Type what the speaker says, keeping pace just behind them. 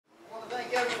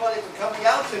coming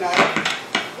out tonight.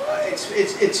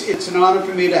 It's an honor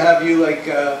for me to have you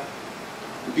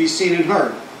be seen and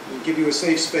heard. We'll give you a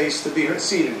safe space to be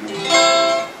seen and heard.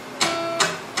 I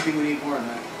think we need more than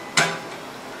that.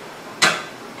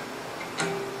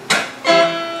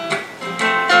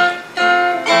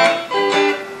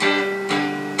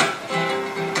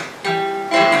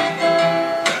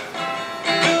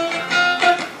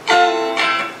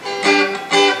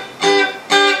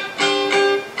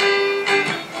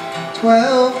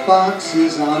 12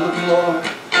 boxes on the floor.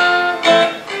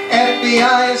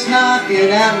 FBI is knocking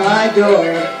at my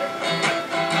door.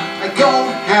 I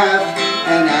don't have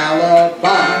an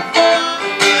alibi.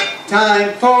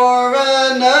 Time for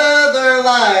another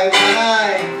lie. When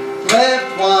I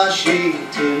left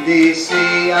Washington D.C,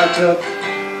 I took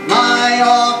my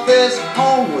office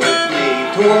home with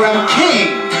me to where I'm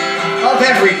king of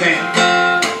everything.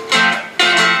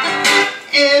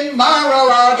 In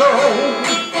Mar-a-Lago,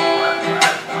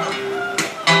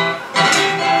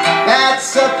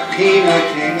 Subpoena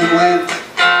came and went.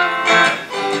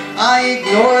 I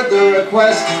ignored the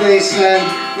requests they sent.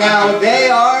 Now they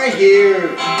are here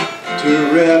to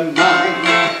remind.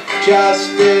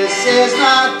 Justice is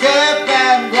not deaf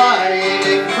and blind.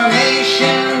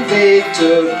 Information they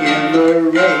took in the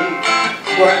raid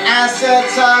were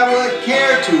assets I would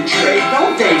care to trade.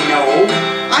 Don't they know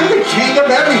I'm the king of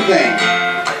everything?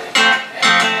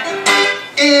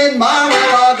 In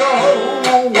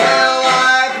Mar-a-Lago, well,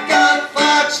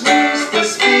 to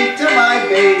speak to my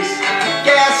base,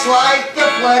 Gaslight,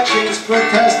 deflections,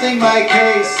 protesting my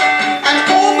case,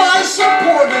 and all my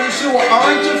supporters who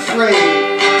aren't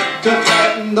afraid to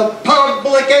threaten the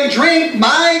public and drink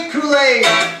my Koolade.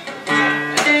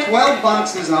 12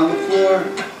 boxes on the floor.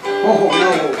 Oh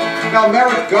no. Now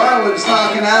Merrick Garland's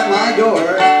knocking at my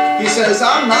door. He says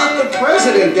I'm not the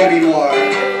president anymore.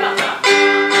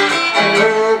 And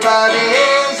nobody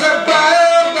is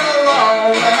above the law.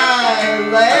 When I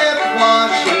left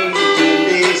Washington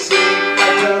D.C, I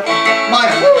took my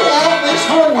whole office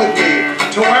home with me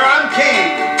to where I'm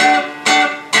king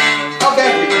of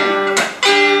everything.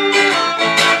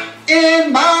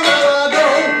 In Mar-a-Lago,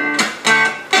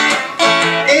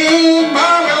 in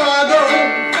Mar-a-Lago,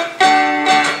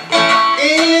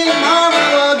 in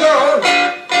Mar-a-Lago,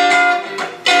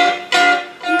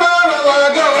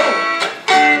 Mar-a-Lago.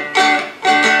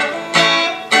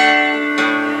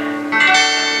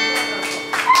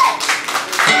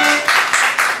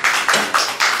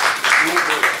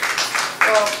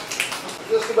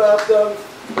 Just about done,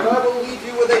 but I will leave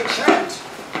you with a chant.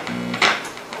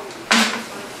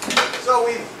 So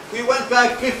we went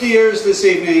back 50 years this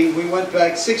evening. We went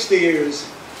back 60 years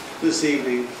this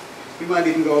evening. We might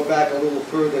even go back a little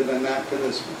further than that for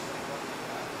this one.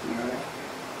 All right.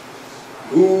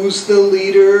 Who's the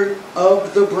leader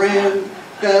of the brand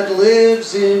that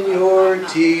lives in your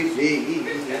TV?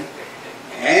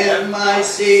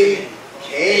 M-I-C-K-E-Y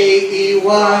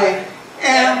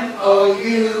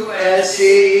M-O-U-S-E.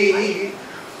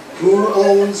 Who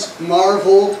owns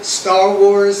Marvel, Star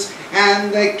Wars,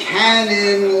 and the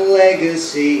canon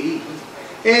legacy?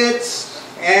 It's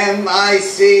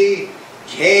M-I-C-K-E-Y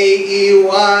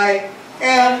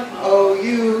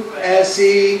M-O-U-S-E.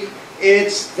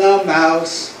 It's the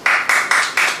mouse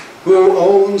who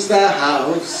owns the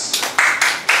house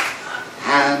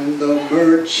and the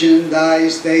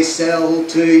merchandise they sell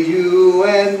to you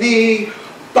and me.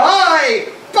 Buy!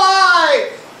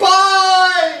 Buy!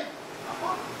 Buy!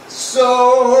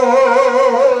 So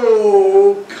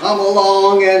come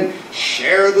along and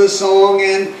share the song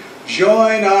and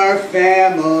join our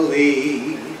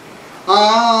family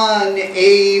on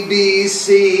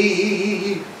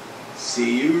ABC.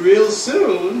 See you real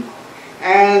soon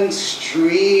and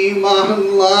stream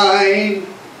online.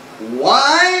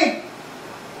 Why?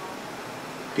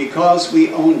 Because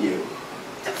we own you.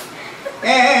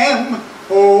 M-O-U-S-E.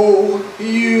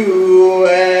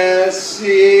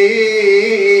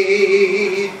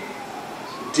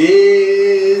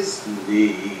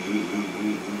 Disney.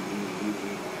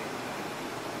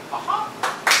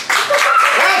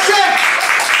 That's it!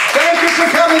 Thank you for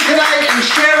coming tonight and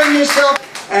sharing yourself.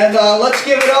 And let's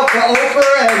give it up for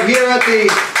Oprah and here at the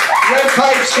Red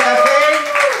Pipes Cafe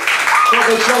for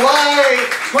the July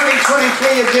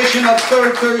 2023 edition of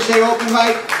Third Thursday Open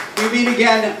Mic. We meet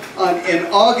again in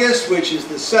August, which is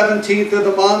the 17th of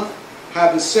the month.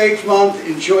 Have a safe month.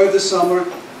 Enjoy the summer.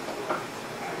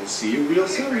 We'll see you real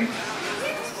soon.